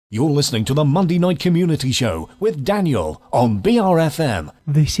You're listening to the Monday Night Community Show with Daniel on BRFM.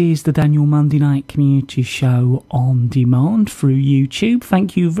 This is the Daniel Monday Night Community Show on demand through YouTube.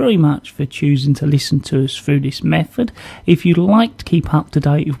 Thank you very much for choosing to listen to us through this method. If you'd like to keep up to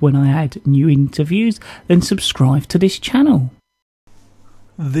date with when I add new interviews, then subscribe to this channel.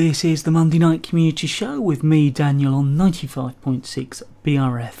 This is the Monday Night Community Show with me, Daniel, on 95.6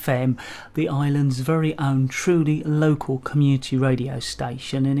 BRFM, the island's very own truly local community radio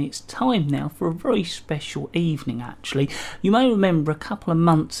station, and it's time now for a very special evening actually. You may remember a couple of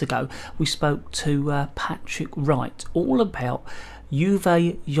months ago we spoke to Patrick Wright all about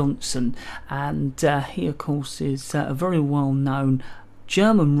Uwe Johnson, and he of course is a very well known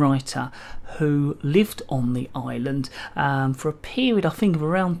German writer who lived on the island for a period, I think, of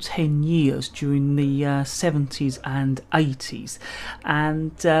around 10 years during the 70s and 80s.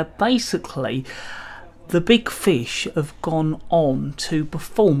 And basically, the big fish have gone on to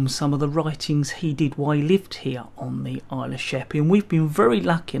perform some of the writings he did while he lived here on the Isle of Sheppey, and we've been very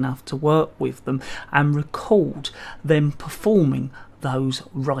lucky enough to work with them and record them performing those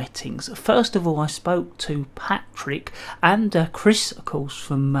writings. First of all, I spoke to Patrick and Chris, of course,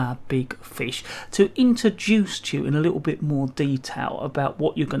 from Big Fish, to introduce to you in a little bit more detail about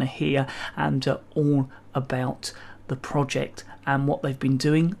what you're going to hear and all about the project and what they've been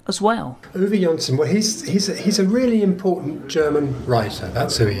doing as well. Uwe Johnson, well, he's a really important German writer.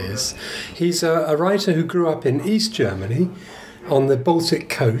 That's who he is. He's a writer who grew up in East Germany on the Baltic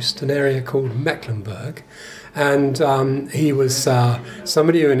coast, an area called Mecklenburg. And he was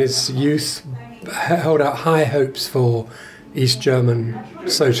somebody who in his youth held out high hopes for East German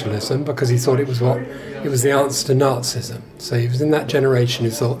socialism because he thought it was the answer to Nazism. So he was in that generation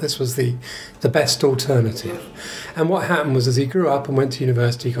who thought this was the best alternative. And what happened was, as he grew up and went to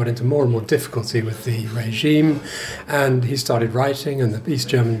university, he got into more and more difficulty with the regime, and he started writing, and the East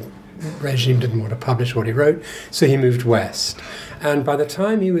German regime didn't want to publish what he wrote, so he moved west. And by the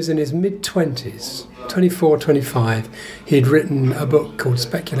time he was in his mid-20s, 24, 25, he'd written a book called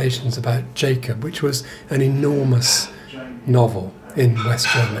Speculations About Jacob, which was an enormous novel in West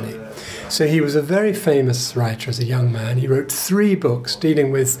Germany. So he was a very famous writer as a young man. He wrote 3 books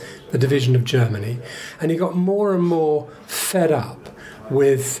dealing with the division of Germany, and he got more and more fed up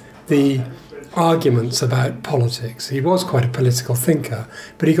with the arguments about politics. He was quite a political thinker,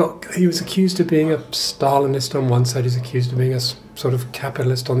 but he was accused of being a Stalinist on one side, he's accused of being a sort of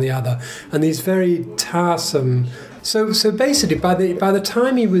capitalist on the other, and these very tiresome. So basically, by the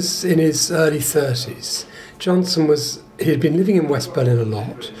time he was in his early 30s, he had been living in West Berlin a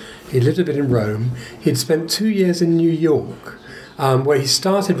lot. He lived a bit in Rome. He'd spent 2 years in New York, where he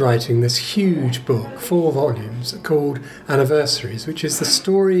started writing this huge book, 4 volumes, called Anniversaries, which is the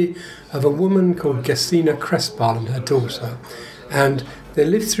story of a woman called Gesine Crespal and her daughter. And they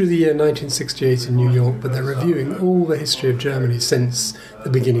lived through the year 1968 in New York, but they're reviewing all the history of Germany since the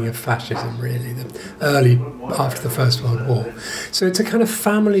beginning of fascism, really, after the First World War. So it's a kind of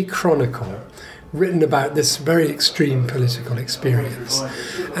family chronicle written about this very extreme political experience.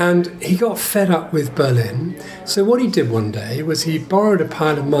 And he got fed up with Berlin. So what he did one day was he borrowed a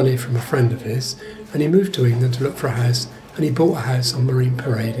pile of money from a friend of his, and he moved to England to look for a house, and he bought a house on Marine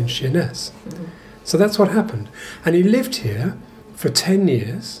Parade in Sheerness. So that's what happened. And he lived here for 10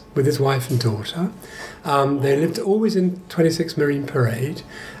 years with his wife and daughter. They lived always in 26 Marine Parade,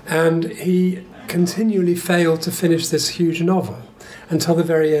 and he continually failed to finish this huge novel until the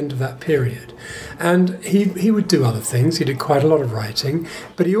very end of that period. And he would do other things. He did quite a lot of writing,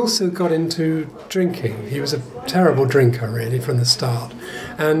 but he also got into drinking. He was a terrible drinker, really, from the start.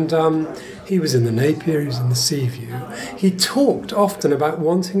 And he was in the Napier, he was in the Seaview. He talked often about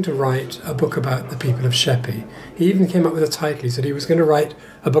wanting to write a book about the people of Sheppey. He even came up with a title. He said he was going to write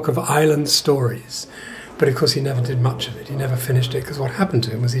a book of island stories. But of course he never did much of it. He never finished it, because what happened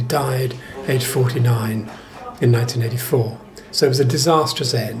to him was he died aged 49 in 1984. So it was a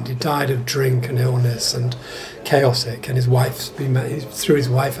disastrous end. He died of drink and illness and chaotic, and he threw his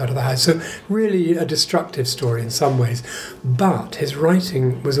wife out of the house. So really a destructive story in some ways. But his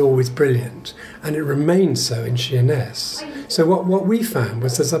writing was always brilliant, and it remained so in Sheerness. So what we found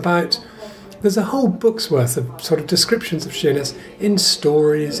was there's a whole book's worth of sort of descriptions of Sheerness in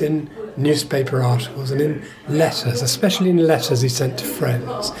stories, in newspaper articles, and in letters, especially in letters he sent to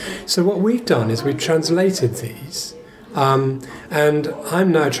friends. So what we've done is we've translated these, and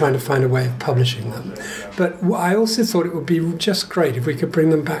I'm now trying to find a way of publishing them. But I also thought it would be just great if we could bring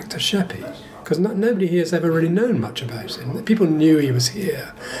them back to Sheppey, because nobody here has ever really known much about him. People knew he was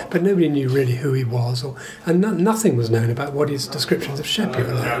here, but nobody knew really who he was, and nothing was known about what his descriptions of Sheppey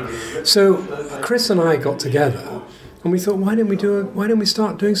were like. So Chris and I got together And we thought, why don't we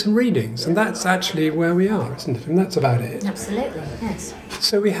start doing some readings? And that's actually where we are, isn't it? And that's about it. Absolutely, yes.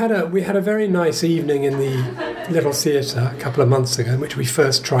 So we had a very nice evening in the little theatre a couple of months ago in which we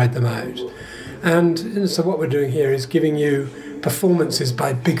first tried them out. And so what we're doing here is giving you performances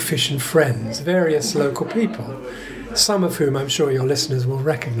by Big Fish and friends, various local people, some of whom I'm sure your listeners will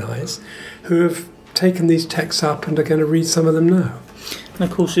recognise, who have taken these texts up and are going to read some of them now. And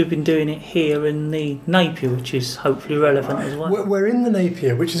of course we've been doing it here in the Napier, which is hopefully relevant as well. We're in the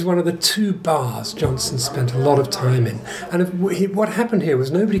Napier, which is one of the 2 bars Johnson spent a lot of time in. And what happened here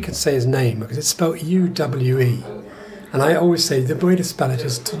was nobody could say his name because it's spelled U-W-E. And I always say the way to spell it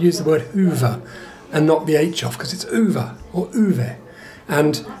is to use the word Hoover and not the H off, because it's Uwe or Uwe.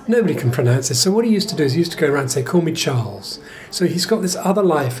 And nobody can pronounce it. So what he used to do is he used to go around and say, call me Charles. So he's got this other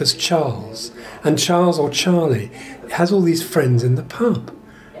life as Charles. And Charles, or Charlie, has all these friends in the pub.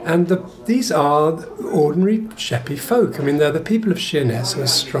 And these are ordinary Sheppey folk. I mean, they're the people of Sheerness who are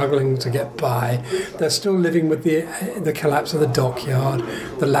struggling to get by. They're still living with the collapse of the dockyard,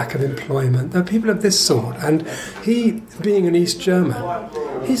 the lack of employment. They're people of this sort. And he, being an East German,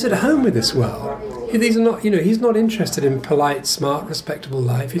 he's at home with this world. These are not, he's not interested in polite, smart, respectable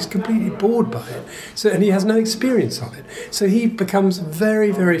life. He's completely bored by it. And he has no experience of it. So he becomes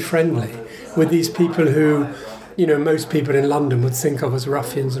very, very friendly with these people who, most people in London would think of as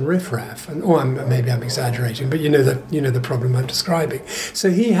ruffians and riffraff. Maybe I'm exaggerating, but the problem I'm describing.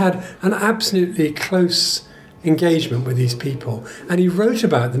 So he had an absolutely close engagement with these people, and he wrote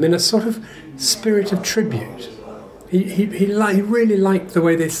about them in a sort of spirit of tribute. He really liked the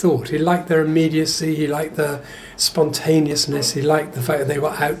way they thought. He liked their immediacy. He liked their spontaneousness. He liked the fact that they were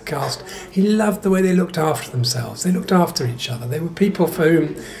outcast. He loved the way they looked after themselves. They looked after each other. They were people for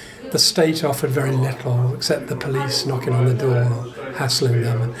whom the state offered very little, except the police knocking on the door, hassling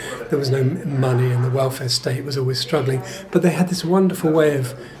them. And there was no money, and the welfare state was always struggling. But they had this wonderful way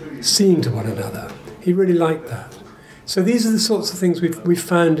of seeing to one another. He really liked that. So these are the sorts of things we've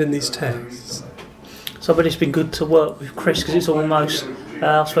found in these texts. So, but it's been good to work with Chris because it's almost,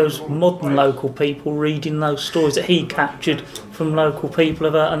 I suppose, modern local people reading those stories that he captured from local people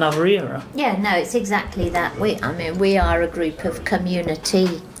of another era. Yeah, no, it's exactly that. We are a group of community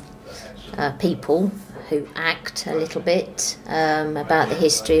people who act a little bit about the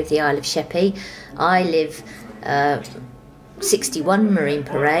history of the Isle of Sheppey. I live 61 Marine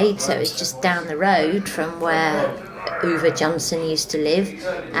Parade, so it's just down the road from where Uwe Johnson used to live,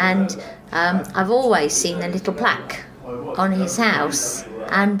 and I've always seen the little plaque on his house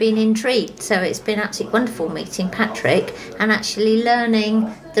and been intrigued. So it's been absolutely wonderful meeting Patrick and actually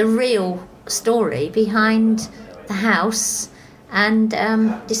learning the real story behind the house and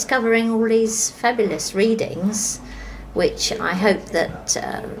discovering all these fabulous readings, which I hope that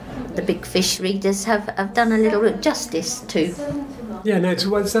the Big Fish readers have done a little bit of justice to. Yeah, no,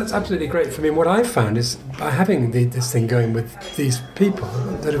 that's absolutely great for me. And what I've found is by having this thing going with these people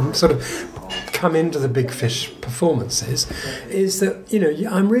that have sort of come into the Big Fish performances, is that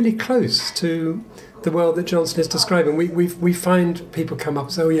I'm really close to the world that Johnson is describing. We find people come up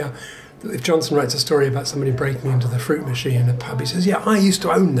and say, oh yeah, if Johnson writes a story about somebody breaking into the fruit machine in a pub, he says, yeah, I used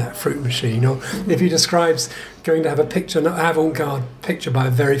to own that fruit machine. Or if he describes going to have an avant-garde picture by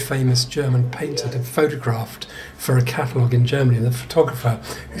a very famous German painter to photographed for a catalogue in Germany, and the photographer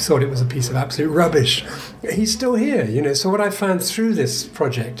who thought it was a piece of absolute rubbish, he's still here, So what I found through this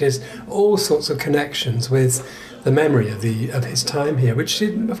project is all sorts of connections with the memory of his time here, which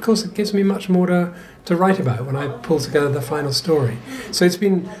of course it gives me much more to write about when I pull together the final story. So it's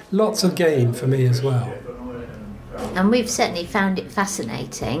been lots of gain for me as well. And we've certainly found it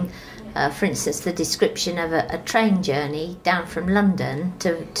fascinating. For instance, the description of a train journey down from London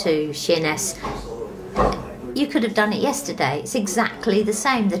to Sheerness. You could have done it yesterday. It's exactly the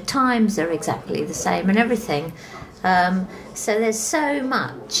same. The times are exactly the same and everything. So there's so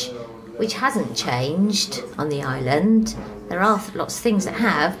much which hasn't changed on the island. There are lots of things that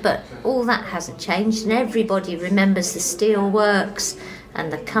have, but all that hasn't changed, and everybody remembers the steelworks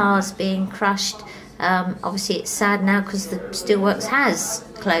and the cars being crushed. Obviously it's sad now because the steelworks has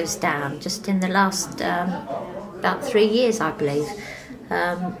closed down just in the last about 3 years, I believe.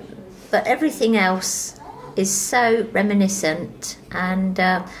 But everything else is so reminiscent, and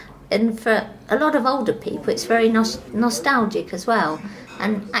for a lot of older people it's very nostalgic as well.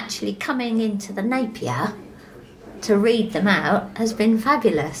 And actually coming into the Napier to read them out has been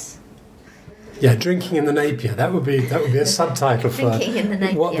fabulous. Yeah, drinking in the Napier. That would be a subtitle for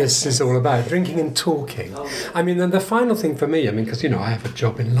what this is all about. Drinking and talking. I mean, and the final thing for me, because I have a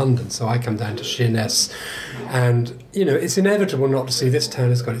job in London, so I come down to Sheerness, and it's inevitable not to see this town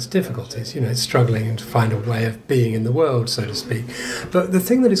has got its difficulties. It's struggling to find a way of being in the world, so to speak. But the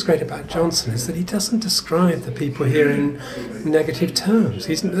thing that is great about Johnson is that he doesn't describe the people here in negative terms.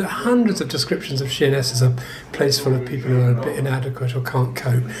 There are hundreds of descriptions of Sheerness as a place full of people who are a bit inadequate or can't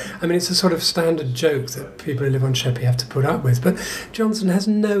cope. I mean, it's a sort of standard joke that people who live on Sheppey have to put up with. But Johnson has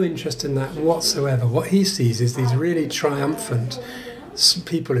no interest in that whatsoever. What he sees is these really triumphant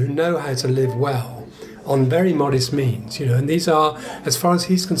people who know how to live well on very modest means, and these are, as far as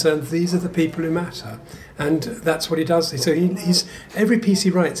he's concerned, these are the people who matter, and that's what he does. So he's every piece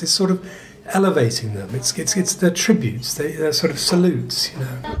he writes is sort of elevating them. It's their tributes, they're sort of salutes.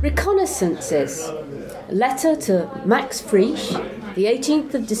 Reconnaissances. Letter to Max Frisch, the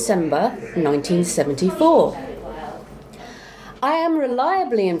 18th of December, 1974. I am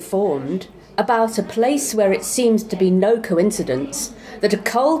reliably informed about a place where it seems to be no coincidence that a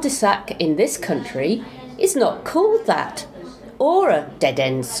cul-de-sac in this country is not called that, or a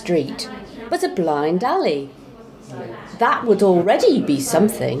dead-end street, but a blind alley. That would already be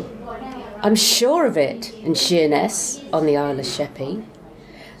something. I'm sure of it in Sheerness on the Isle of Sheppey.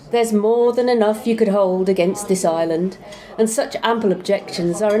 There's more than enough you could hold against this island, and such ample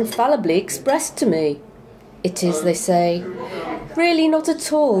objections are infallibly expressed to me. It is, they say, really not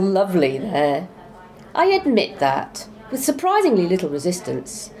at all lovely there. I admit that, with surprisingly little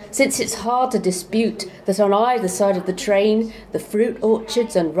resistance, since it's hard to dispute that on either side of the train the fruit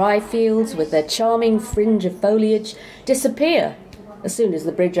orchards and rye fields with their charming fringe of foliage disappear as soon as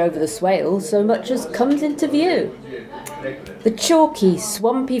the bridge over the swale so much as comes into view. The chalky,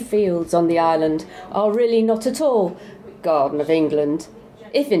 swampy fields on the island are really not at all Garden of England,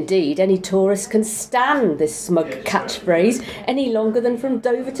 if indeed any tourist can stand this smug catchphrase any longer than from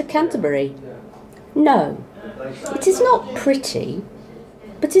Dover to Canterbury. No, it is not pretty,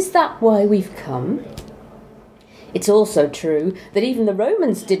 but is that why we've come? It's also true that even the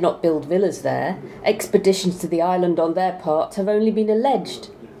Romans did not build villas there. Expeditions to the island on their part have only been alleged,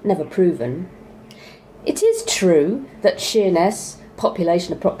 never proven. It is true that Sheerness,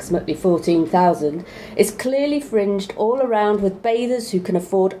 population approximately 14,000, is clearly fringed all around with bathers who can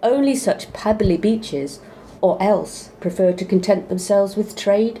afford only such pebbly beaches, or else prefer to content themselves with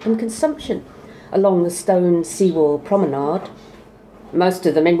trade and consumption along the stone seawall promenade. Most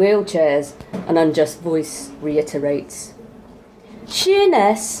of them in wheelchairs, an unjust voice reiterates.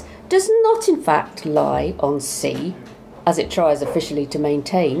 Sheerness does not in fact lie on sea, as it tries officially to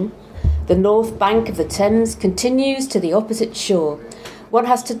maintain. The north bank of the Thames continues to the opposite shore. One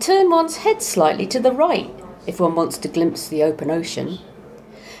has to turn one's head slightly to the right if one wants to glimpse the open ocean.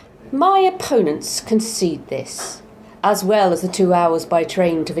 My opponents concede this, as well as the 2 hours by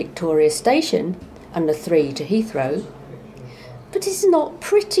train to Victoria Station and the 3 to Heathrow. But it's not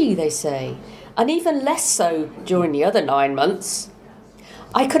pretty, they say, and even less so during the other 9 months.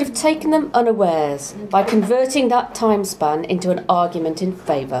 I could have taken them unawares by converting that time span into an argument in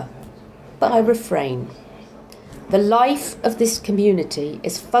favour, but I refrain. The life of this community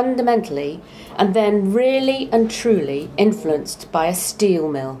is fundamentally and then really and truly influenced by a steel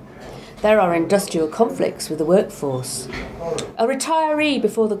mill. There are industrial conflicts with the workforce. A retiree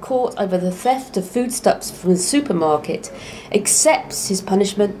before the court over the theft of foodstuffs from the supermarket accepts his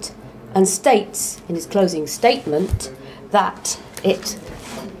punishment and states in his closing statement that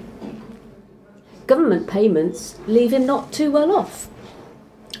government payments leave him not too well off.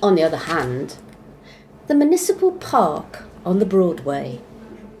 On the other hand, the municipal park on the Broadway,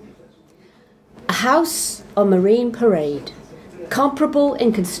 a house on Marine Parade, comparable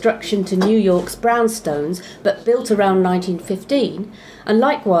in construction to New York's brownstones but built around 1915, and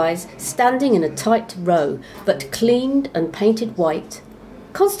likewise standing in a tight row but cleaned and painted white,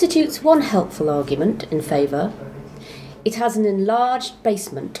 constitutes one helpful argument in favour. It has an enlarged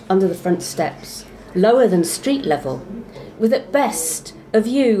basement under the front steps, lower than street level, with at best a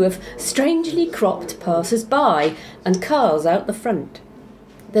view of strangely cropped passers-by and cars out the front.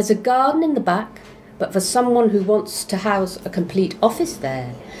 There's a garden in the back, but for someone who wants to house a complete office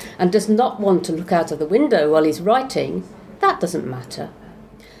there and does not want to look out of the window while he's writing, that doesn't matter.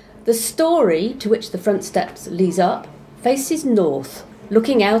 The story to which the front steps leads up faces north,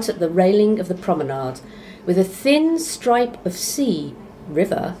 looking out at the railing of the promenade, with a thin stripe of sea,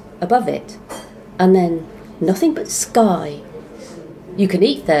 river, above it, and then nothing but sky. You can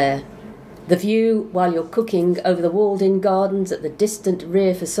eat there. The view while you're cooking over the walled-in gardens at the distant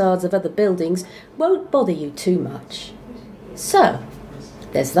rear facades of other buildings won't bother you too much. So,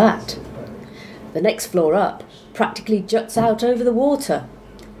 there's that. The next floor up practically juts out over the water.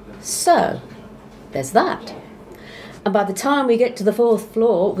 So, there's that. And by the time we get to the 4th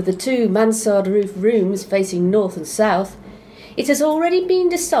floor with the 2 mansard roof rooms facing north and south, it has already been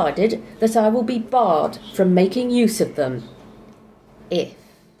decided that I will be barred from making use of them. If.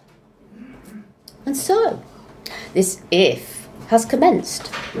 And so, this if has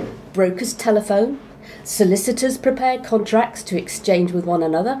commenced. Brokers telephone, solicitors prepare contracts to exchange with one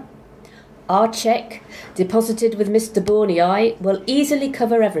another. Our cheque, deposited with Mr. Borney, will easily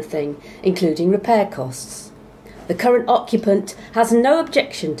cover everything, including repair costs. The current occupant has no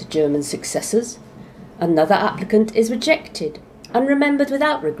objection to German successors. Another applicant is rejected and remembered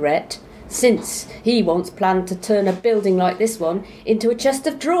without regret, since he once planned to turn a building like this one into a chest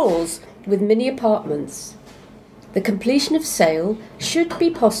of drawers with mini apartments. The completion of sale should be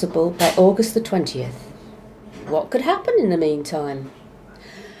possible by August the 20th. What could happen in the meantime?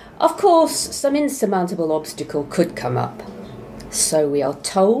 Of course, some insurmountable obstacle could come up. So we are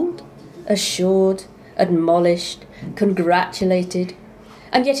told, assured, admonished, congratulated,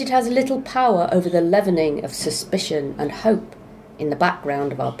 and yet it has little power over the leavening of suspicion and hope in the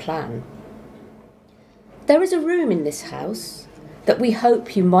background of our plan. There is a room in this house that we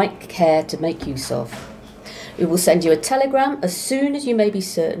hope you might care to make use of. We will send you a telegram as soon as you may be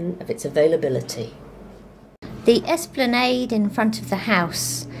certain of its availability. The Esplanade in front of the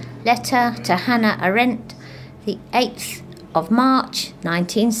house. Letter to Hannah Arendt, the 8th of March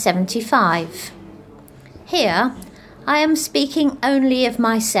 1975. Here I am speaking only of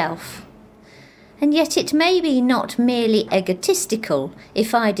myself, and yet it may be not merely egotistical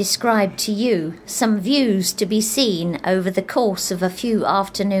if I describe to you some views to be seen over the course of a few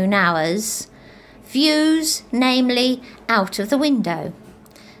afternoon hours, views, namely, out of the window,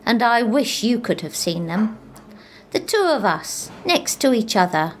 and I wish you could have seen them. The 2 of us, next to each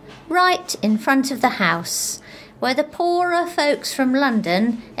other, right in front of the house, where the poorer folks from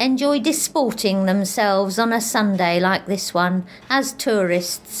London enjoy disporting themselves on a Sunday like this one as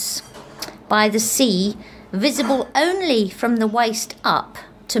tourists, by the sea, visible only from the waist up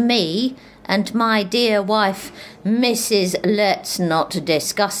to me and my dear wife, Mrs. Let's Not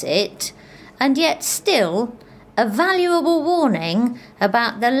Discuss It, and yet still a valuable warning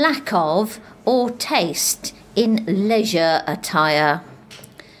about the lack of or taste in leisure attire.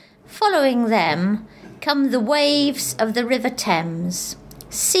 Following them come the waves of the River Thames,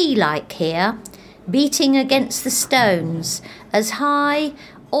 sea-like here, beating against the stones, as high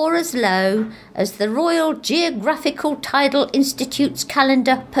or as low as the Royal Geographical Tidal Institute's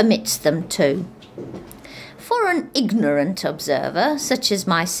calendar permits them to. For an ignorant observer, such as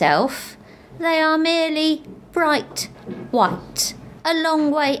myself, they are merely bright white, a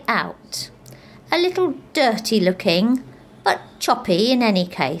long way out, a little dirty-looking, but choppy in any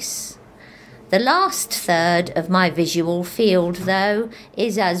case. The last third of my visual field, though,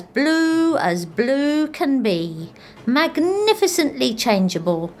 is as blue can be, magnificently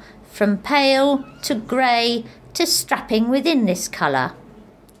changeable, from pale to grey to strapping within this colour.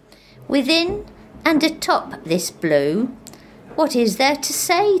 Within and atop this blue, what is there to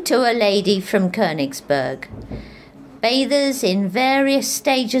say to a lady from Königsberg? Bathers in various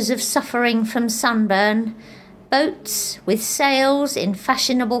stages of suffering from sunburn, boats with sails in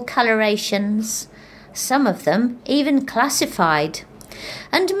fashionable colorations, some of them even classified,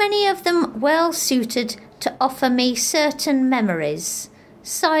 and many of them well suited to offer me certain memories,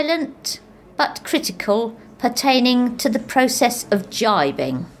 silent but critical, pertaining to the process of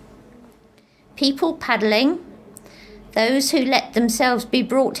jibing. People paddling, those who let themselves be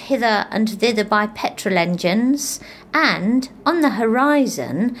brought hither and thither by petrol engines, and, on the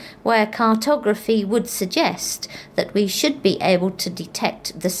horizon, where cartography would suggest that we should be able to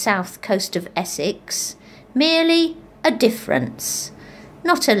detect the south coast of Essex, merely a difference,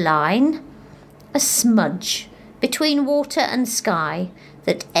 not a line, a smudge between water and sky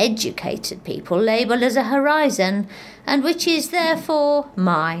that educated people label as a horizon, and which is therefore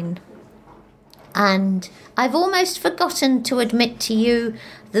mine. And I've almost forgotten to admit to you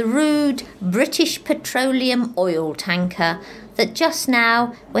the rude British petroleum oil tanker that just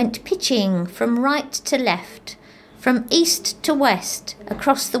now went pitching from right to left, from east to west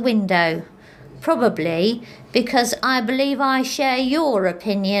across the window, probably because I believe I share your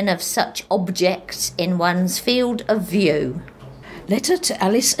opinion of such objects in one's field of view. Letter to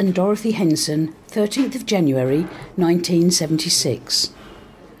Alice and Dorothy Henson, 13th of January 1976.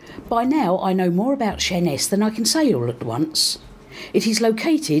 By now I know more about Sheerness than I can say all at once. It is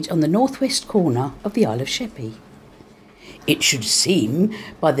located on the northwest corner of the Isle of Sheppey. It should seem,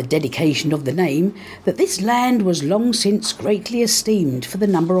 by the dedication of the name, that this land was long since greatly esteemed for the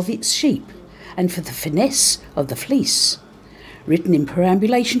number of its sheep, and for the finesse of the fleece. Written in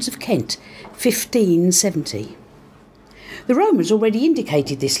Perambulations of Kent, 1570. The Romans already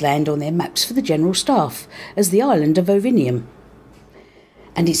indicated this land on their maps for the general staff as the island of Ovinium,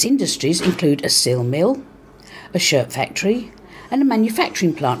 and its industries include a steel mill, a shirt factory, and a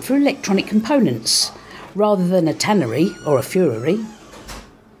manufacturing plant for electronic components, rather than a tannery or a furrery.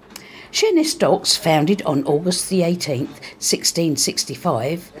 Sheerness Docks, founded on August the 18th,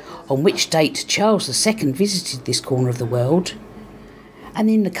 1665, on which date Charles II visited this corner of the world, and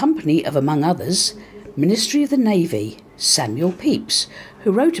in the company of, among others, Ministry of the Navy, Samuel Pepys,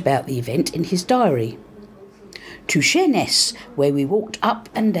 who wrote about the event in his diary. To Sheerness, where we walked up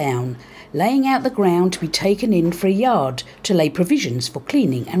and down, laying out the ground to be taken in for a yard to lay provisions for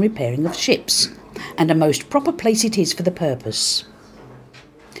cleaning and repairing of ships, and a most proper place it is for the purpose.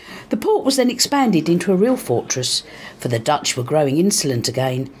 The port was then expanded into a real fortress, for the Dutch were growing insolent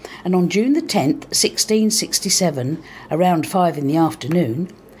again, and on June the 10th, 1667, around 5 in the afternoon,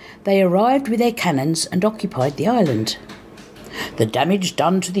 they arrived with their cannons and occupied the island. The damage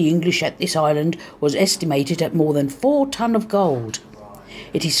done to the English at this island was estimated at more than 4 ton of gold.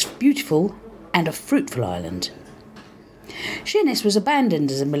 It is beautiful and a fruitful island. Sheerness was abandoned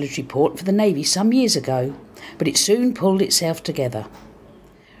as a military port for the Navy some years ago, but it soon pulled itself together.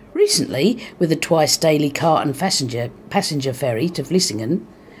 Recently, with the twice-daily cart and passenger ferry to Vlissingen,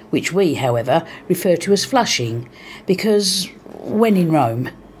 which we, however, refer to as Flushing, because when in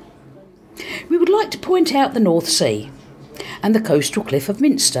Rome. We would like to point out the North Sea, and the coastal cliff of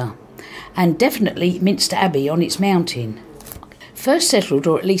Minster, and definitely Minster Abbey on its mountain, first settled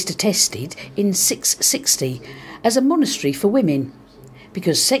or at least attested in 660 as a monastery for women,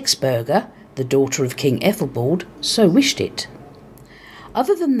 because Sexburga, the daughter of King Ethelbald, so wished it.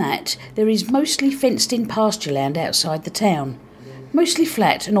 Other than that, there is mostly fenced-in pasture land outside the town, mostly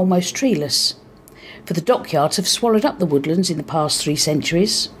flat and almost treeless, for the dockyards have swallowed up the woodlands in the past 3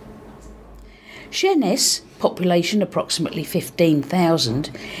 centuries. Sheerness, population approximately 15,000,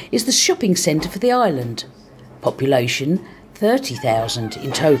 is the shopping centre for the island, population 30,000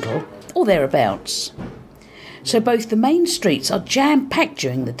 in total, or thereabouts. So both the main streets are jam-packed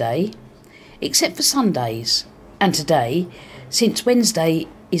during the day, except for Sundays, and today, since Wednesday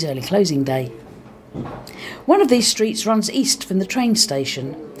is early closing day. One of these streets runs east from the train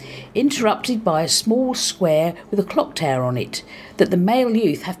station, interrupted by a small square with a clock tower on it that the male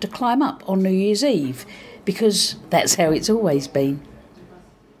youth have to climb up on New Year's Eve, because that's how it's always been.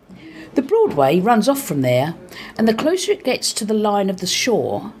 The Broadway runs off from there, and the closer it gets to the line of the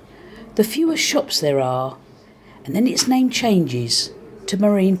shore, the fewer shops there are, and then its name changes to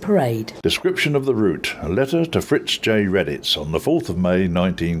Marine Parade. Description of the route. A letter to Fritz J. Redditz on the 4th of May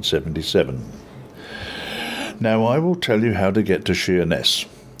 1977. Now I will tell you how to get to Sheerness.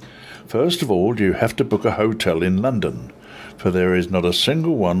 First of all, you have to book a hotel in London, for there is not a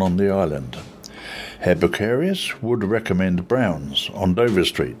single one on the island. Herr Bucarius would recommend Brown's on Dover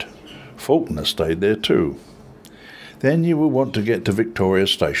Street. Faulkner stayed there too. Then you will want to get to Victoria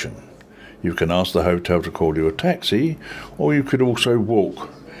Station. You can ask the hotel to call you a taxi, or you could also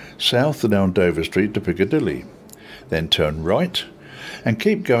walk south down Dover Street to Piccadilly, then turn right and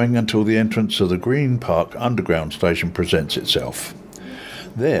keep going until the entrance of the Green Park Underground station presents itself.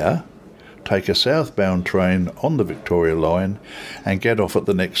 There, take a southbound train on the Victoria line and get off at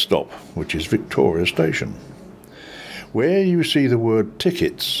the next stop, which is Victoria Station. Where you see the word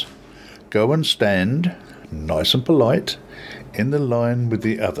tickets, go and stand, nice and polite, in the line with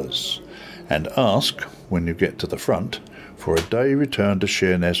the others, and ask, when you get to the front, for a day return to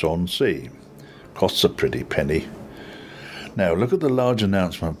Sheerness on Sea. Costs a pretty penny. Now look at the large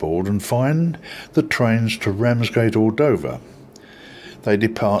announcement board and find the trains to Ramsgate or Dover. They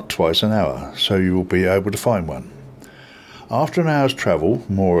depart twice an hour, so you will be able to find one. After an hour's travel,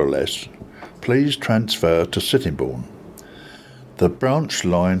 more or less, please transfer to Sittingbourne. The branch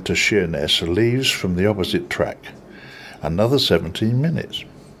line to Sheerness leaves from the opposite track. Another 17 minutes.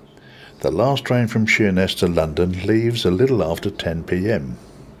 The last train from Sheerness to London leaves a little after 10 p.m.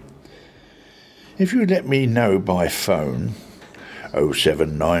 If you let me know by phone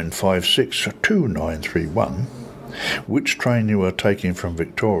 079562931 which train you are taking from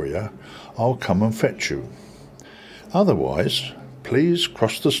Victoria, I'll come and fetch you. Otherwise, please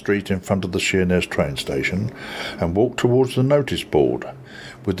cross the street in front of the Sheerness train station and walk towards the notice board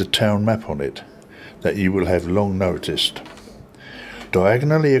with the town map on it that you will have long noticed.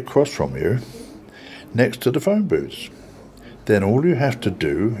 Diagonally across from you, next to the phone booths. Then all you have to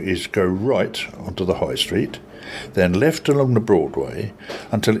do is go right onto the High Street, then left along the Broadway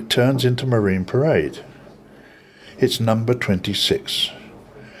until it turns into Marine Parade. It's number 26.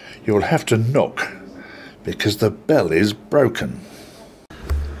 You'll have to knock because the bell is broken.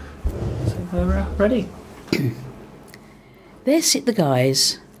 So we're ready. There sit the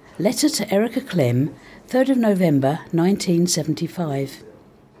guys. Letter to Erica Clem, 3rd of November 1975.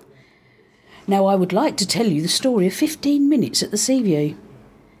 Now I would like to tell you the story of 15 minutes at the Seaview.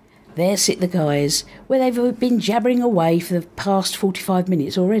 There sit the guys, where they've been jabbering away for the past 45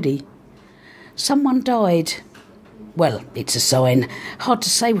 minutes already. Someone died. Well, it's a sign. Hard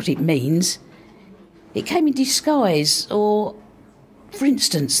to say what it means. It came in disguise, or, for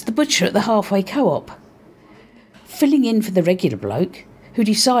instance, the butcher at the halfway co-op. Filling in for the regular bloke, who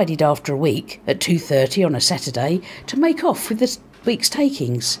decided after a week, at 2:30 on a Saturday, to make off with the week's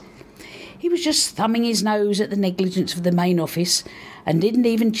takings. He was just thumbing his nose at the negligence of the main office and didn't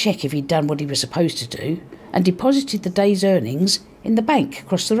even check if he'd done what he was supposed to do, and deposited the day's earnings in the bank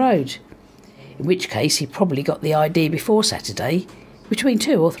across the road. In which case he probably got the idea before Saturday, between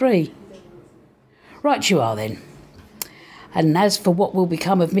 2 or 3. Right you are then. And as for what will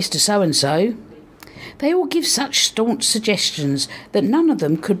become of Mr. So-and-so, they all give such staunch suggestions that none of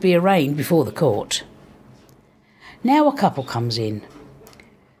them could be arraigned before the court. Now a couple comes in.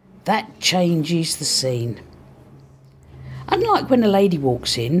 That changes the scene. Unlike when a lady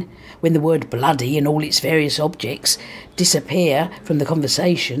walks in, when the word bloody and all its various objects disappear from the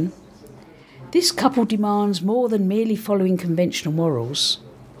conversation, this couple demands more than merely following conventional morals.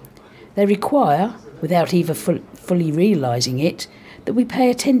 They require, without either fully realising it, that we pay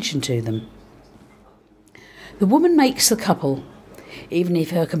attention to them. The woman makes the couple, even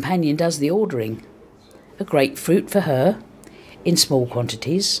if her companion does the ordering. A grapefruit for her, in small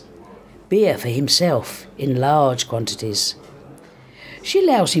quantities. Beer for himself, in large quantities. She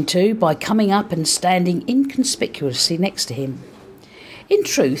allows him to by coming up and standing inconspicuously next to him. In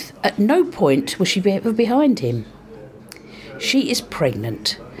truth, at no point will she be ever behind him. She is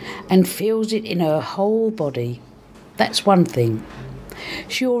pregnant and feels it in her whole body. That's one thing.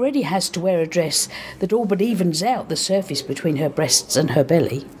 She already has to wear a dress that all but evens out the surface between her breasts and her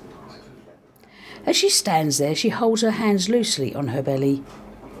belly. As she stands there, she holds her hands loosely on her belly.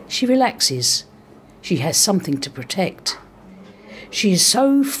 She relaxes. She has something to protect. She is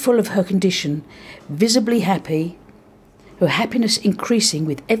so full of her condition, visibly happy, her happiness increasing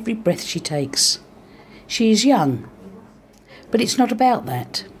with every breath she takes. She is young, but it's not about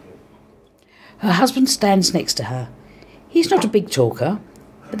that. Her husband stands next to her. He's not a big talker,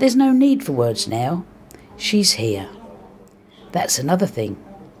 but there's no need for words now. She's here. That's another thing.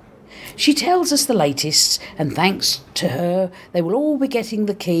 She tells us the latest, and thanks to her, they will all be getting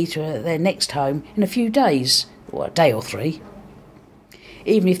the key to their next home in a few days, or a day or 3.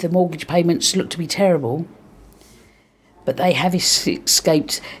 Even if the mortgage payments look to be terrible. But they have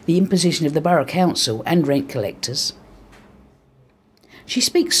escaped the imposition of the borough council and rent collectors. She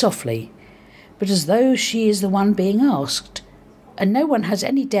speaks softly, but as though she is the one being asked, and no one has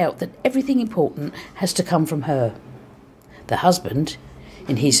any doubt that everything important has to come from her. The husband,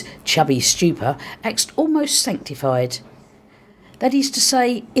 in his chubby stupor, acts almost sanctified. That is to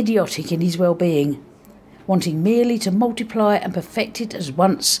say, idiotic in his well-being, wanting merely to multiply and perfect it as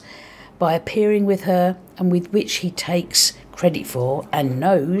once by appearing with her, and with which he takes credit for, and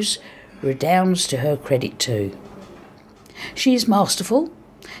knows redounds to her credit too. She is masterful,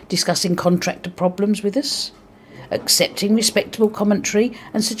 discussing contractor problems with us, accepting respectable commentary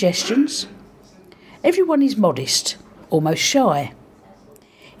and suggestions. Everyone is modest, almost shy.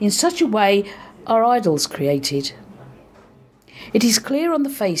 In such a way are idols created. It is clear on the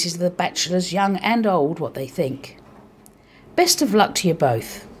faces of the bachelors, young and old, what they think. Best of luck to you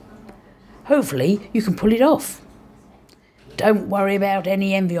both. Hopefully you can pull it off. Don't worry about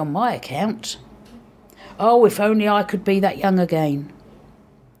any envy on my account. Oh, if only I could be that young again.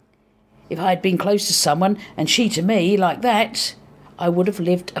 If I had been close to someone, and she to me, like that, I would have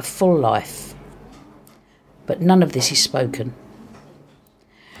lived a full life. But none of this is spoken.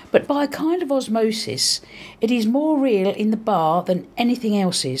 But by a kind of osmosis, it is more real in the bar than anything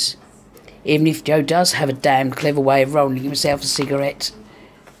else is, even if Joe does have a damned clever way of rolling himself a cigarette.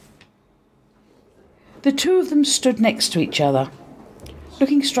 The two of them stood next to each other,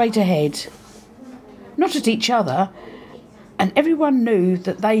 looking straight ahead, not at each other, and everyone knew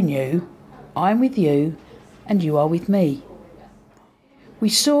that they knew, I'm with you and you are with me. We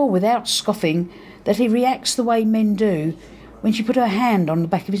saw without scoffing that he reacts the way men do when she put her hand on the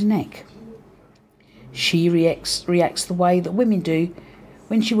back of his neck. She reacts the way that women do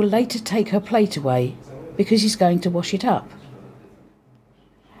when she will later take her plate away because he's going to wash it up.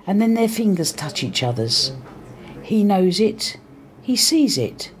 And then their fingers touch each other's. He knows it, he sees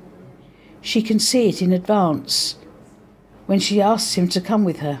it. She can see it in advance when she asks him to come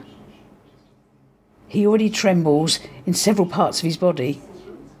with her. He already trembles in several parts of his body.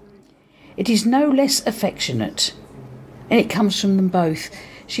 It is no less affectionate, and it comes from them both.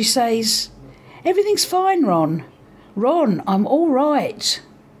 She says, "Everything's fine, Ron. Ron, I'm all right.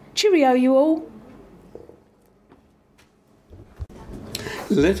 Cheerio, you all."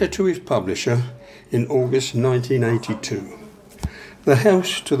 Letter to his publisher in August 1982. The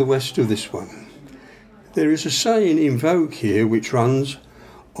house to the west of this one. There is a saying in vogue here which runs,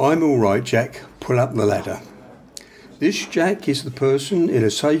 "I'm all right, Jack, pull up the ladder." This Jack is the person in a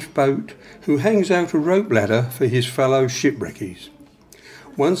safe boat who hangs out a rope ladder for his fellow shipwreckies.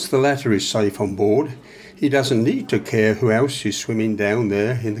 Once the latter is safe on board, he doesn't need to care who else is swimming down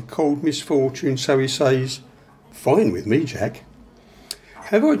there in the cold misfortune, so he says, "Fine with me, Jack."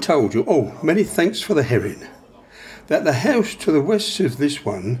 Have I told you, many thanks for the herring, that the house to the west of this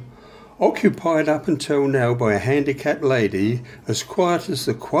one, occupied up until now by a handicapped lady as quiet as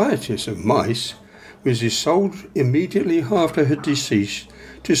the quietest of mice, was sold immediately after her decease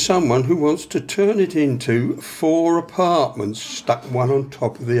to someone who wants to turn it into 4 apartments stuck one on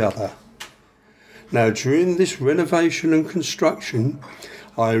top of the other. Now, during this renovation and construction,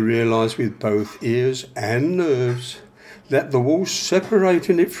 I realised with both ears and nerves that the wall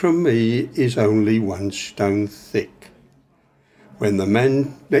separating it from me is only 1 stone thick. When the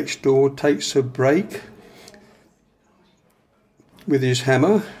man next door takes a break with his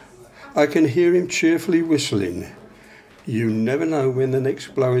hammer, I can hear him cheerfully whistling. You never know when the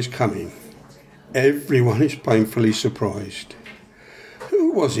next blow is coming. Everyone is painfully surprised.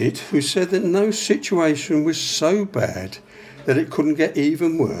 Who was it who said that no situation was so bad that it couldn't get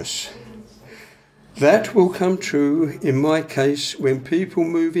even worse? That will come true in my case when people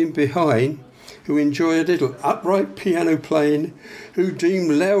move in behind who enjoy a little upright piano playing, who deem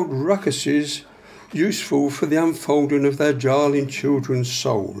loud ruckuses useful for the unfolding of their darling children's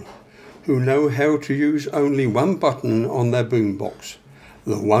soul, who know how to use only one button on their boombox,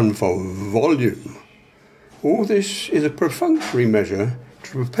 the one for volume. All this is a perfunctory measure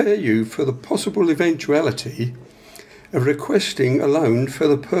to prepare you for the possible eventuality of requesting a loan for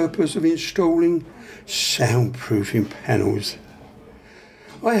the purpose of installing soundproofing panels.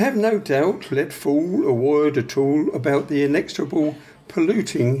 I have no doubt let fall a word at all about the inexorable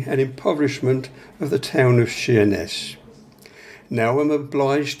polluting and impoverishment of the town of Sheerness. Now I'm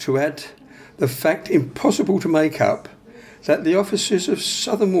obliged to add the fact impossible to make up, that the officers of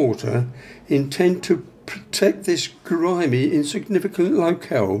Southern Water intend to protect this grimy, insignificant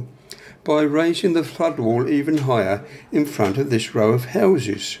locale by raising the flood wall even higher in front of this row of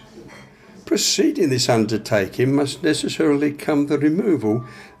houses. Preceding this undertaking must necessarily come the removal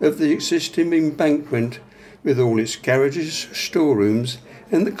of the existing embankment with all its garages, storerooms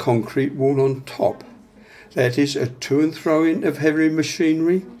and the concrete wall on top. That is, a to and throwing of heavy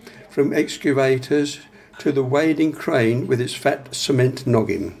machinery from excavators to the wading crane with its fat cement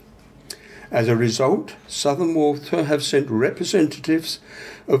noggin. As a result, Southern Water have sent representatives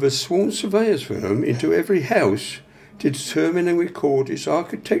of a sworn surveyor's firm into every house to determine and record its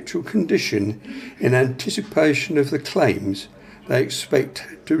architectural condition in anticipation of the claims they expect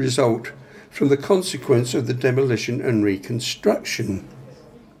to result from the consequence of the demolition and reconstruction.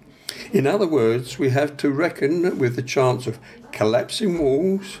 In other words, we have to reckon with the chance of collapsing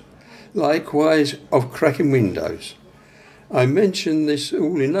walls, likewise of cracking windows. I mention this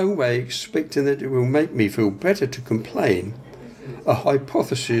all in no way expecting that it will make me feel better to complain, a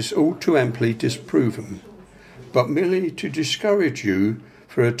hypothesis all too amply disproven, but merely to discourage you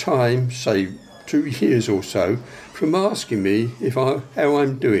for a time, say 2 years or so, from asking me how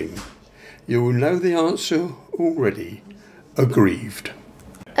I'm doing. You will know the answer already. Aggrieved.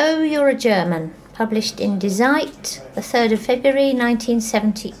 Oh, You're a German, published in Die Zeit, the 3rd of February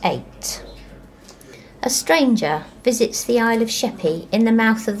 1978. A stranger visits the Isle of Sheppey in the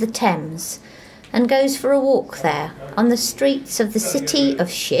mouth of the Thames and goes for a walk there on the streets of the city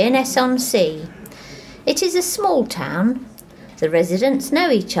of Sheerness-on-Sea. It is a small town. The residents know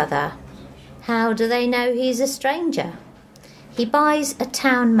each other. How do they know he is a stranger? He buys a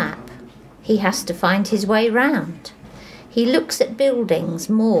town map. He has to find his way round. He looks at buildings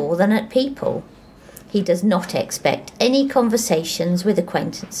more than at people. He does not expect any conversations with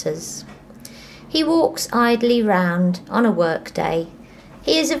acquaintances. He walks idly round on a work day.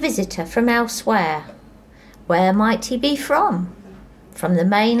 He is a visitor from elsewhere. Where might he be from? From the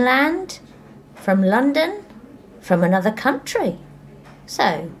mainland? From London? From another country?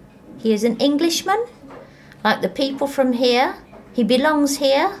 So, he is an Englishman? Like the people from here? He belongs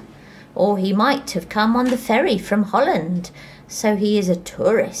here? Or he might have come on the ferry from Holland, so he is a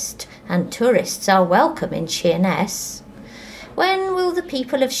tourist, and tourists are welcome in Sheerness. When will the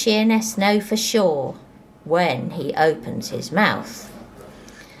people of Sheerness know for sure? When he opens his mouth.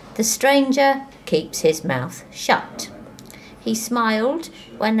 The stranger keeps his mouth shut. He smiled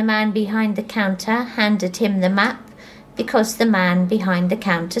when the man behind the counter handed him the map because the man behind the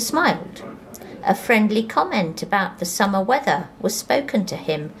counter smiled. A friendly comment about the summer weather was spoken to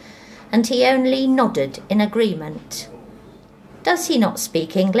him, and he only nodded in agreement. Does he not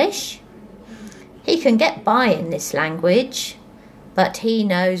speak English? He can get by in this language, but he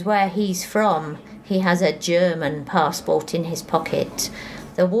knows where he's from. He has a German passport in his pocket.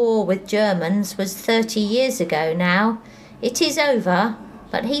 The war with Germans was 30 years ago now. It is over,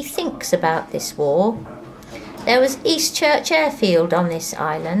 but he thinks about this war. There was Eastchurch airfield on this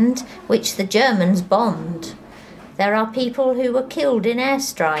island, which the Germans bombed. There are people who were killed in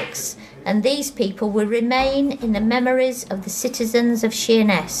airstrikes, and these people will remain in the memories of the citizens of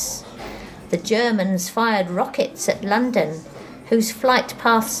Sheerness. The Germans fired rockets at London, whose flight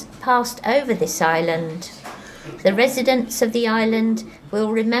paths passed over this island. The residents of the island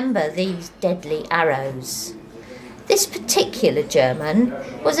will remember these deadly arrows. This particular German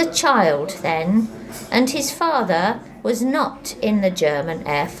was a child then, and his father was not in the German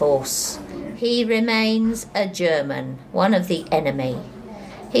Air Force. He remains a German, one of the enemy.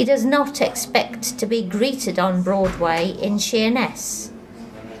 He does not expect to be greeted on Broadway in Sheerness.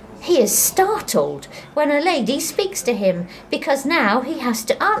 He is startled when a lady speaks to him because now he has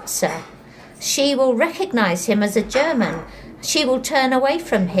to answer. She will recognise him as a German. She will turn away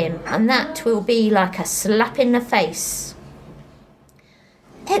from him, and that will be like a slap in the face.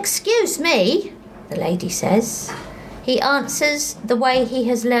 "Excuse me," the lady says. He answers the way he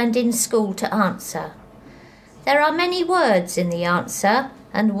has learned in school to answer. There are many words in the answer,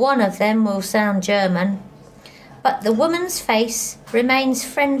 and one of them will sound German. But the woman's face remains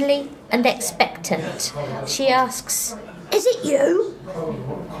friendly and expectant. She asks, "Is it you?"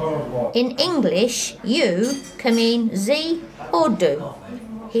 In English, you can mean Sie or du.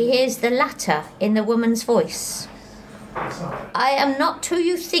 He hears the latter in the woman's voice. "I am not who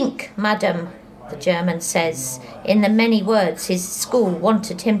you think, madam," the German says, in the many words his school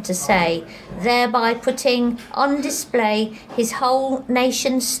wanted him to say, thereby putting on display his whole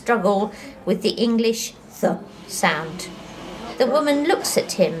nation's struggle with the English th sound. The woman looks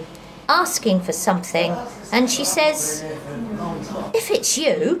at him, asking for something, and she says, "If it's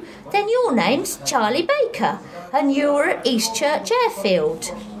you, then your name's Charlie Baker, and you were at Eastchurch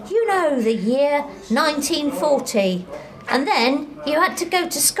Airfield. You know the year 1940, and then you had to go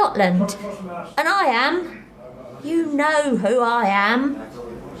to Scotland, and I am. You know who I am."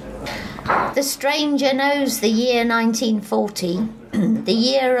 The stranger knows the year 1940, the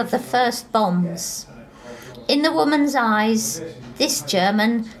year of the first bombs. In the woman's eyes, this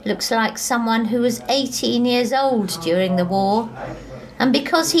German looks like someone who was 18 years old during the war, and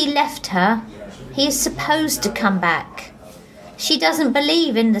because he left her, he is supposed to come back. She doesn't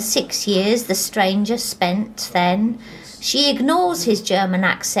believe in the 6 years the stranger spent then. She ignores his German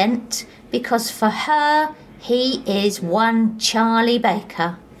accent because for her, he is one Charlie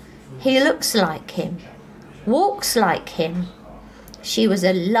Baker. He looks like him, walks like him. She was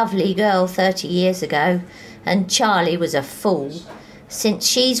a lovely girl 30 years ago, and Charlie was a fool, since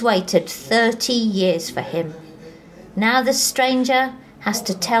she's waited 30 years for him. Now the stranger has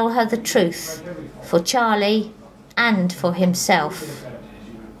to tell her the truth, for Charlie and for himself.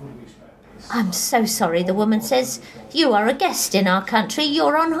 "I'm so sorry," the woman says. "You are a guest in our country,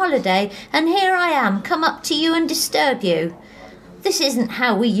 you're on holiday, and here I am, come up to you and disturb you. This isn't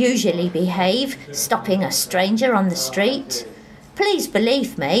how we usually behave, stopping a stranger on the street. Please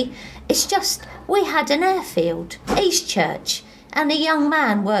believe me, it's just we had an airfield, Eastchurch, and a young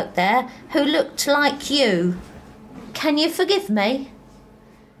man worked there who looked like you. Can you forgive me?"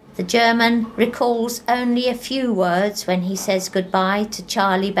 The German recalls only a few words when he says goodbye to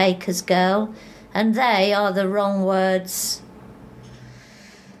Charlie Baker's girl, and they are the wrong words.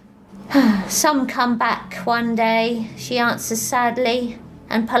 "Some come back one day," she answers sadly,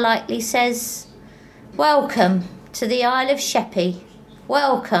 and politely says, "Welcome to the Isle of Sheppey.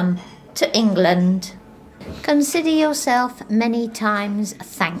 Welcome to England." Consider yourself many times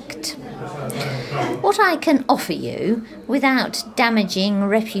thanked. What I can offer you, without damaging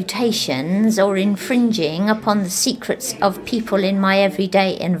reputations or infringing upon the secrets of people in my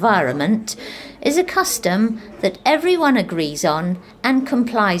everyday environment, is a custom that everyone agrees on and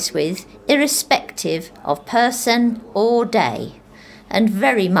complies with, irrespective of person or day, and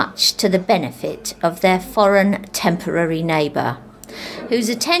very much to the benefit of their foreign temporary neighbour, whose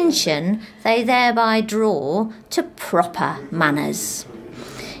attention they thereby draw to proper manners.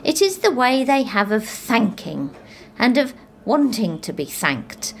 It is the way they have of thanking, and of wanting to be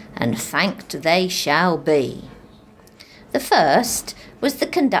thanked, and thanked they shall be. The first was the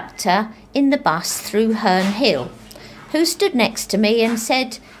conductor in the bus through Herne Hill, who stood next to me and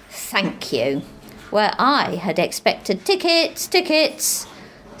said, "Thank you," where I had expected tickets,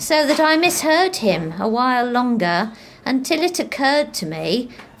 so that I misheard him a while longer until it occurred to me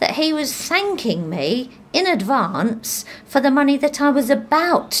that he was thanking me in advance for the money that I was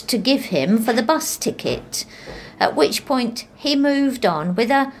about to give him for the bus ticket, at which point he moved on with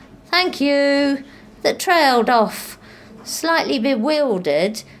a "thank you" that trailed off, slightly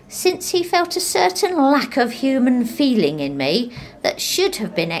bewildered, since he felt a certain lack of human feeling in me that should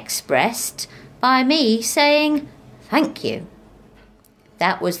have been expressed by me saying "thank you."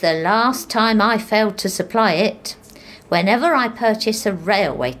 That was the last time I failed to supply it. Whenever I purchase a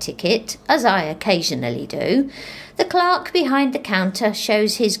railway ticket, as I occasionally do, the clerk behind the counter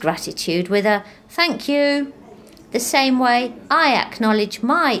shows his gratitude with a "thank you," the same way I acknowledge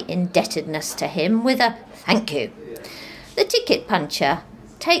my indebtedness to him with a "thank you." The ticket puncher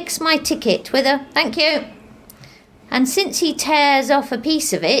takes my ticket with a "thank you," and since he tears off a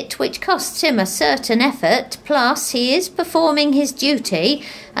piece of it, which costs him a certain effort, plus he is performing his duty,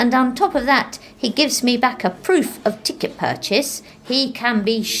 and on top of that he gives me back a proof of ticket purchase, he can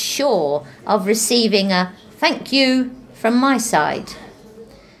be sure of receiving a "thank you" from my side.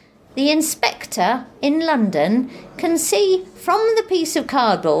 The inspector in London can see from the piece of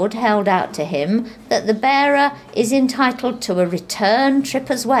cardboard held out to him that the bearer is entitled to a return trip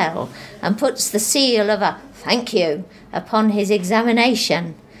as well, and puts the seal of a "thank you" upon his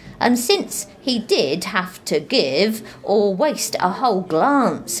examination. And since he did have to give or waste a whole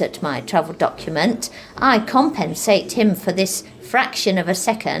glance at my travel document, I compensate him for this fraction of a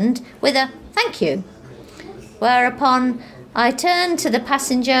second with a "thank you." Whereupon I turn to the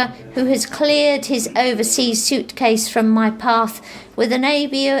passenger who has cleared his overseas suitcase from my path with an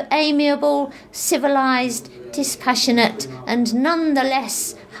amiable, civilised, dispassionate and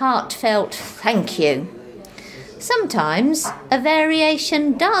nonetheless heartfelt "thank you." Sometimes a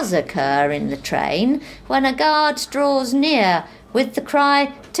variation does occur in the train when a guard draws near with the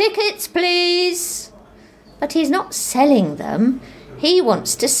cry "tickets please." But he's not selling them, he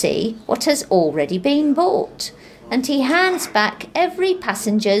wants to see what has already been bought, and he hands back every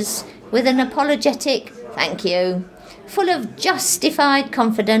passenger's with an apologetic "thank you," full of justified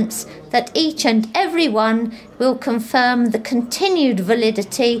confidence that each and every one will confirm the continued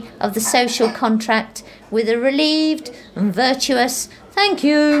validity of the social contract with a relieved and virtuous "thank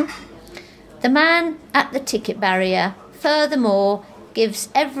you." The man at the ticket barrier, furthermore, gives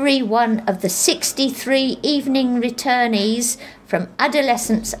every one of the 63 evening returnees from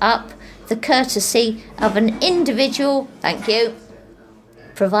adolescence up the courtesy of an individual "thank you,"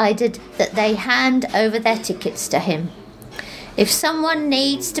 provided that they hand over their tickets to him. If someone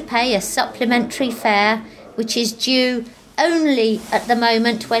needs to pay a supplementary fare, which is due only at the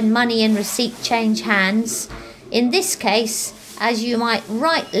moment when money and receipt change hands, in this case, as you might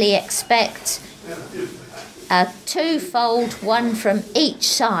rightly expect, a twofold one from each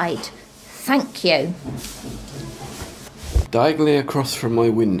side. Thank you. Diagonally across from my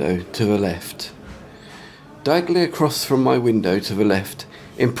window to the left. Diagonally across from my window to the left,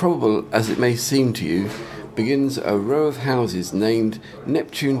 improbable as it may seem to you, begins a row of houses named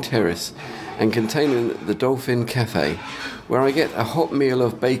Neptune Terrace and containing the Dolphin Cafe, where I get a hot meal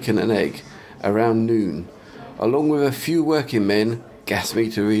of bacon and egg around noon, along with a few working men, gas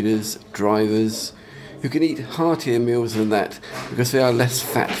meter readers, drivers, who can eat heartier meals than that because they are less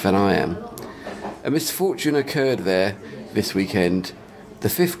fat than I am. A misfortune occurred there this weekend. The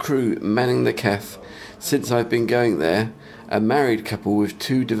fifth crew manning the cafe since I've been going there, a married couple with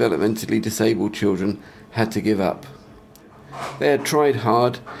 2 developmentally disabled children, had to give up. They had tried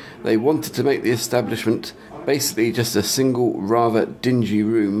hard. They wanted to make the establishment, basically just a single rather dingy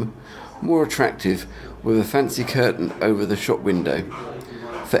room, more attractive with a fancy curtain over the shop window.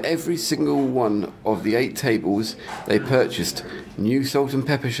 For every single one of the 8 tables they purchased new salt and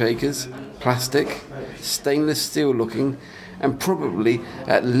pepper shakers, plastic, stainless steel looking, and probably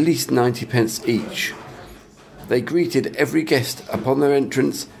at least 90p each. They greeted every guest upon their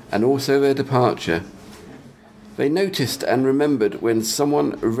entrance and also their departure. They noticed and remembered when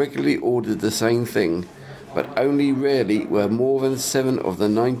someone regularly ordered the same thing, but only rarely were more than 7 of the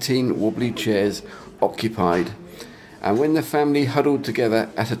 19 wobbly chairs occupied. And when the family huddled together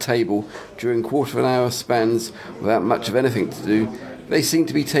at a table during quarter-of-an-hour spans without much of anything to do, they seemed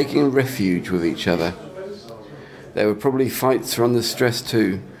to be taking refuge with each other. There were probably fights from the stress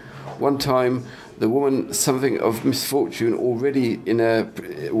too. One time, the woman, something of misfortune already in her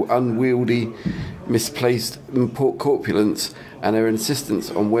unwieldy, misplaced corpulence and her insistence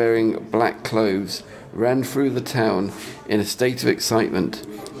on wearing black clothes, ran through the town in a state of excitement,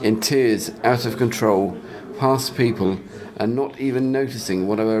 in tears, out of control, past people and not even noticing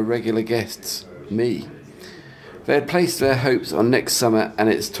one of her regular guests, me. They had placed their hopes on next summer and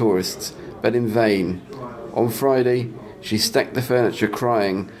its tourists, but in vain. On Friday, she stacked the furniture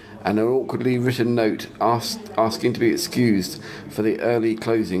crying, and an awkwardly written note asking to be excused for the early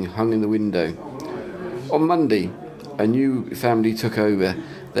closing hung in the window. On Monday, a new family took over,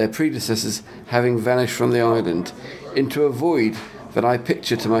 their predecessors having vanished from the island, into a void that I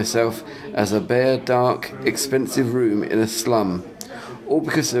picture to myself as a bare, dark, expensive room in a slum, all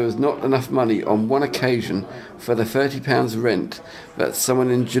because there was not enough money on one occasion for the £30 rent that someone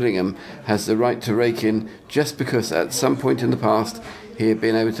in Gillingham has the right to rake in just because at some point in the past he had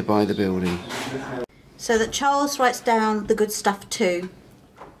been able to buy the building. So that Charles writes down the good stuff too.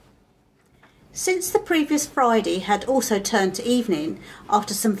 Since the previous Friday had also turned to evening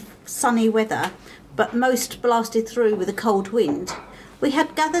after some sunny weather, but most blasted through with a cold wind, we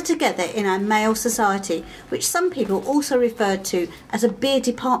had gathered together in our male society, which some people also referred to as a beer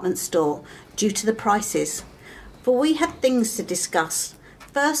department store due to the prices. For we had things to discuss.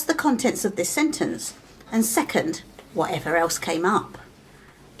 First, the contents of this sentence, and second, whatever else came up.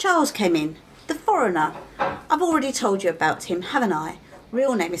 Charles came in, the foreigner. I've already told you about him, haven't I?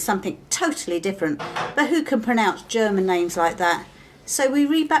 Real name is something totally different, but who can pronounce German names like that? So we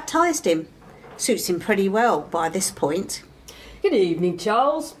rebaptised him. Suits him pretty well by this point. Good evening,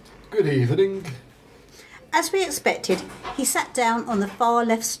 Charles. Good evening. As we expected, he sat down on the far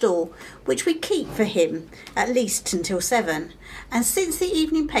left stool, which we keep for him, at least until 7. And since the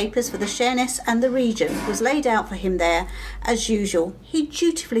evening papers for the Sheerness and the region was laid out for him there, as usual, he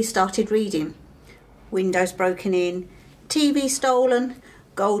dutifully started reading. Windows broken in, TV stolen,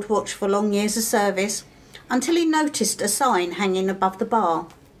 gold watch for long years of service, until he noticed a sign hanging above the bar.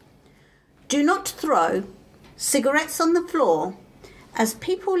 Do not throw cigarettes on the floor, as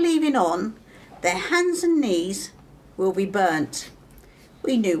people leaving on, their hands and knees will be burnt.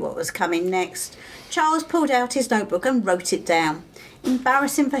 We knew what was coming next. Charles pulled out his notebook and wrote it down.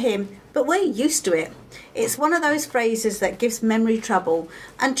 Embarrassing for him, but we're used to it. It's one of those phrases that gives memory trouble,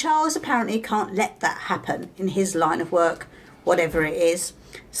 and Charles apparently can't let that happen in his line of work, whatever it is,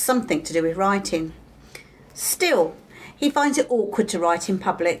 something to do with writing. Still, he finds it awkward to write in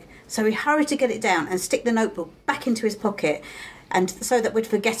public, so he hurried to get it down and stick the notebook back into his pocket, and so that we'd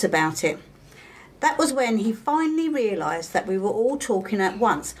forget about it. That was when he finally realised that we were all talking at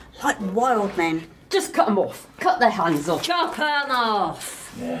once, like wild men. Just cut them off. Cut their hands off. Chop them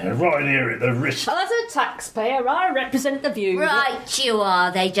off. Yeah, right here at the wrist. Well, as a taxpayer, I represent the view. Right you are.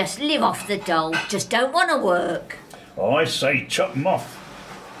 They just live off the dole. Just don't want to work. I say chop them off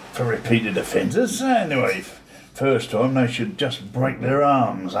for repeated offenders. Anyway, first time they should just break their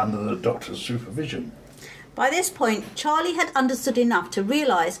arms under the doctor's supervision. By this point, Charlie had understood enough to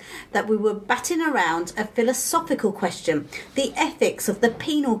realise that we were batting around a philosophical question, the ethics of the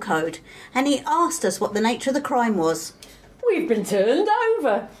penal code, and he asked us what the nature of the crime was. We've been turned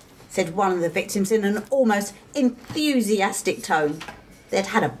over, said one of the victims in an almost enthusiastic tone. They'd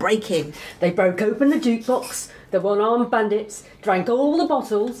had a break-in. They broke open the jukebox, the one-armed bandits, drank all the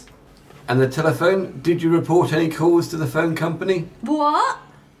bottles. And the telephone? Did you report any calls to the phone company? What?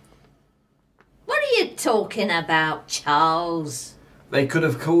 What are you talking about, Charles? They could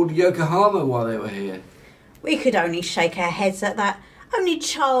have called Yokohama while they were here. We could only shake our heads at that. Only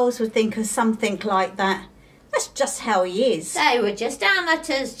Charles would think of something like that. That's just how he is. They were just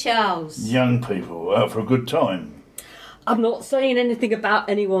amateurs, Charles. Young people out for a good time. I'm not saying anything about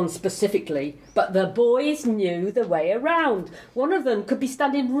anyone specifically, but the boys knew the way around. One of them could be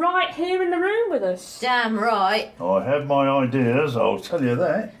standing right here in the room with us. Damn right. I have my ideas, I'll tell you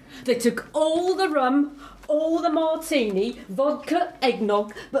that. They took all the rum, all the martini, vodka,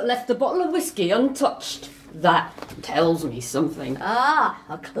 eggnog, but left the bottle of whiskey untouched. That tells me something. Ah,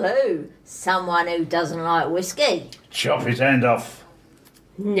 a clue. Someone who doesn't like whiskey. Chop his hand off.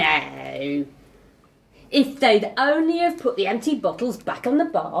 No. If they'd only have put the empty bottles back on the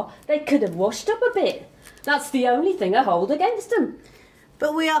bar, they could have washed up a bit. That's the only thing I hold against them.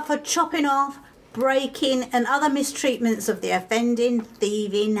 But we are for chopping off, breaking and other mistreatments of the offending,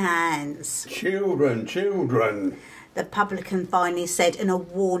 thieving hands. Children, children. The publican finally said in a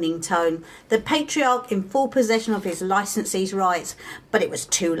warning tone, the patriarch in full possession of his licensee's rights, but it was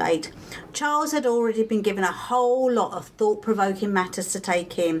too late. Charles had already been given a whole lot of thought-provoking matters to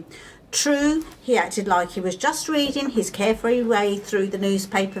take in. True, he acted like he was just reading his carefree way through the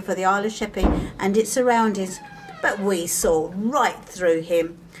newspaper for the Isle of Sheppey and its surroundings, but we saw right through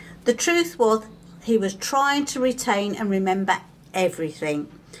him. The truth was, he was trying to retain and remember everything.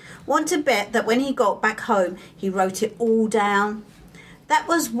 Want to bet that when he got back home, he wrote it all down? That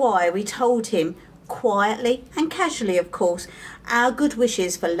was why we told him quietly and casually, of course, our good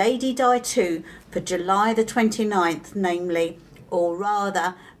wishes for Lady Di too for July the 29th, namely, or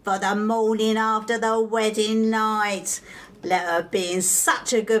rather for the morning after the wedding night. Let her be in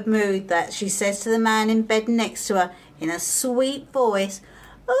such a good mood that she says to the man in bed next to her in a sweet voice,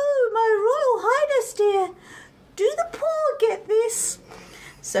 "Oh, my Royal Highness dear, do the poor get this?"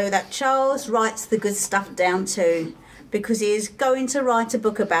 So that Charles writes the good stuff down too, because he is going to write a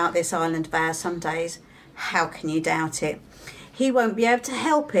book about this island vow some days. How can you doubt it? He won't be able to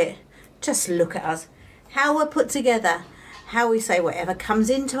help it. Just look at us, how we're put together, how we say whatever comes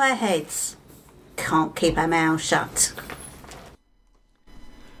into our heads. Can't keep our mouths shut.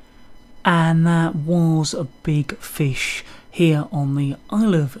 And that was a big fish here on the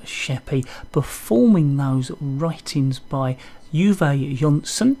Isle of Sheppey, performing those writings by Uwe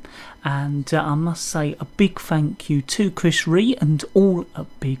Johnson. And I must say a big thank you to Chris Ree and all a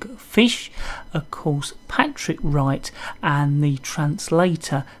big fish, of course Patrick Wright and the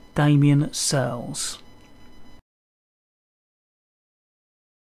translator Damien Searles.